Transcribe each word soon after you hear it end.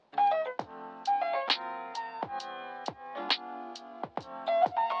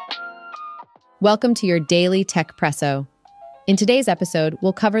Welcome to your daily Techpresso. In today's episode,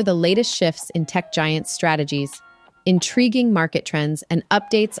 we'll cover the latest shifts in tech giants' strategies, intriguing market trends, and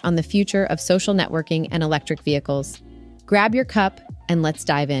updates on the future of social networking and electric vehicles. Grab your cup and let's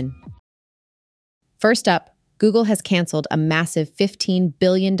dive in. First up, Google has canceled a massive $15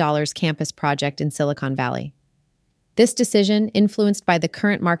 billion campus project in Silicon Valley. This decision, influenced by the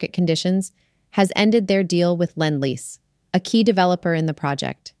current market conditions, has ended their deal with Lendlease, a key developer in the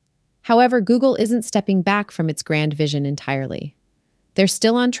project. However, Google isn't stepping back from its grand vision entirely. They're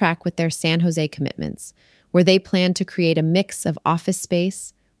still on track with their San Jose commitments, where they plan to create a mix of office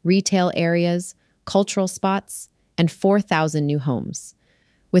space, retail areas, cultural spots, and 4,000 new homes,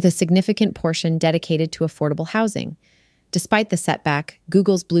 with a significant portion dedicated to affordable housing. Despite the setback,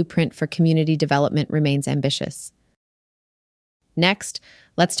 Google's blueprint for community development remains ambitious. Next,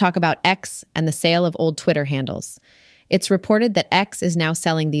 let's talk about X and the sale of old Twitter handles. It's reported that X is now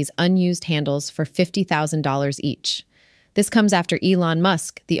selling these unused handles for $50,000 each. This comes after Elon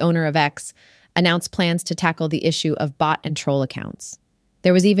Musk, the owner of X, announced plans to tackle the issue of bot and troll accounts.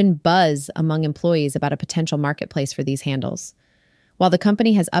 There was even buzz among employees about a potential marketplace for these handles. While the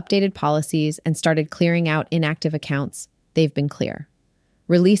company has updated policies and started clearing out inactive accounts, they've been clear.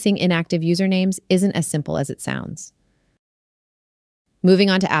 Releasing inactive usernames isn't as simple as it sounds.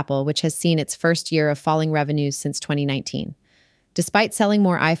 Moving on to Apple, which has seen its first year of falling revenues since 2019. Despite selling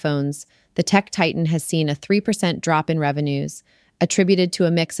more iPhones, the tech titan has seen a 3% drop in revenues, attributed to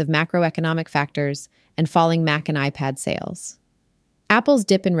a mix of macroeconomic factors and falling Mac and iPad sales. Apple's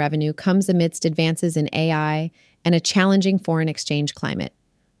dip in revenue comes amidst advances in AI and a challenging foreign exchange climate,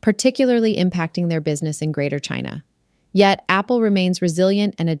 particularly impacting their business in Greater China. Yet, Apple remains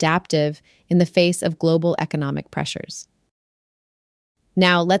resilient and adaptive in the face of global economic pressures.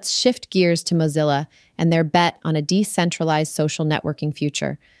 Now, let's shift gears to Mozilla and their bet on a decentralized social networking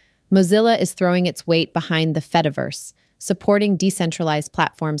future. Mozilla is throwing its weight behind the Fediverse, supporting decentralized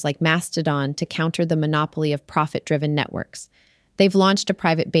platforms like Mastodon to counter the monopoly of profit-driven networks. They've launched a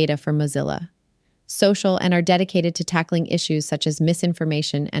private beta for Mozilla Social and are dedicated to tackling issues such as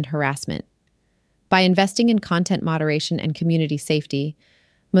misinformation and harassment. By investing in content moderation and community safety,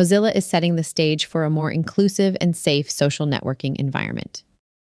 Mozilla is setting the stage for a more inclusive and safe social networking environment.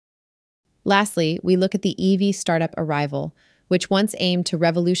 Lastly, we look at the EV startup Arrival, which once aimed to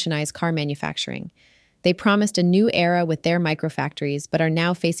revolutionize car manufacturing. They promised a new era with their microfactories, but are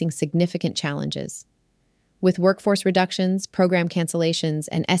now facing significant challenges. With workforce reductions, program cancellations,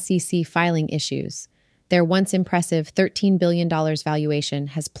 and SEC filing issues, their once impressive $13 billion valuation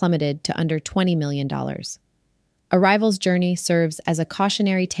has plummeted to under $20 million. Arrival's journey serves as a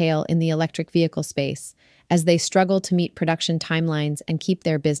cautionary tale in the electric vehicle space as they struggle to meet production timelines and keep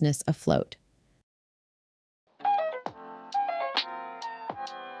their business afloat.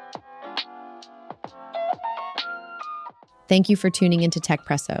 Thank you for tuning into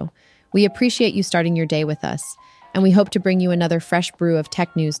Techpresso. We appreciate you starting your day with us, and we hope to bring you another fresh brew of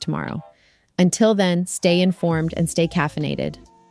tech news tomorrow. Until then, stay informed and stay caffeinated.